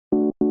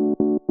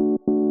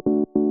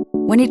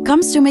When it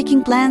comes to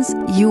making plans,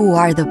 you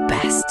are the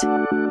best.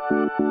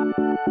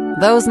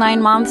 Those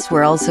 9 months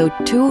were also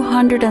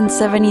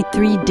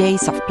 273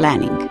 days of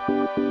planning.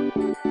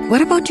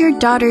 What about your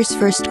daughter's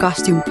first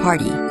costume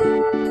party?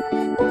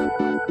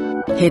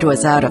 It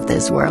was out of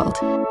this world.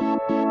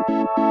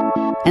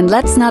 And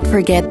let's not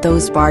forget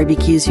those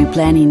barbecues you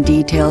plan in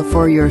detail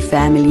for your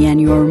family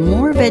and your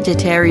more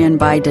vegetarian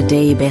by the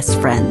day best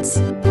friends.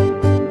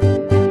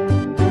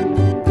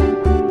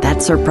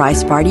 That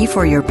surprise party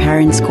for your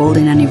parents'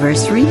 golden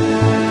anniversary?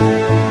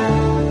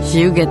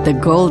 You get the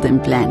golden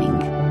planning.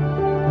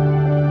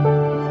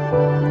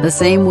 The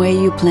same way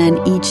you plan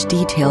each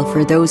detail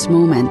for those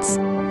moments,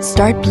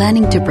 start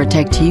planning to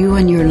protect you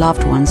and your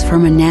loved ones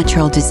from a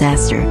natural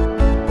disaster.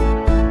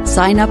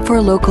 Sign up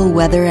for local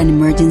weather and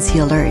emergency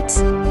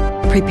alerts.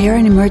 Prepare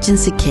an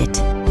emergency kit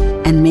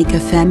and make a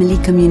family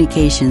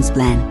communications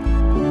plan.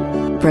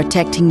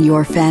 Protecting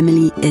your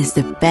family is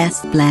the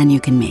best plan you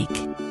can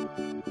make.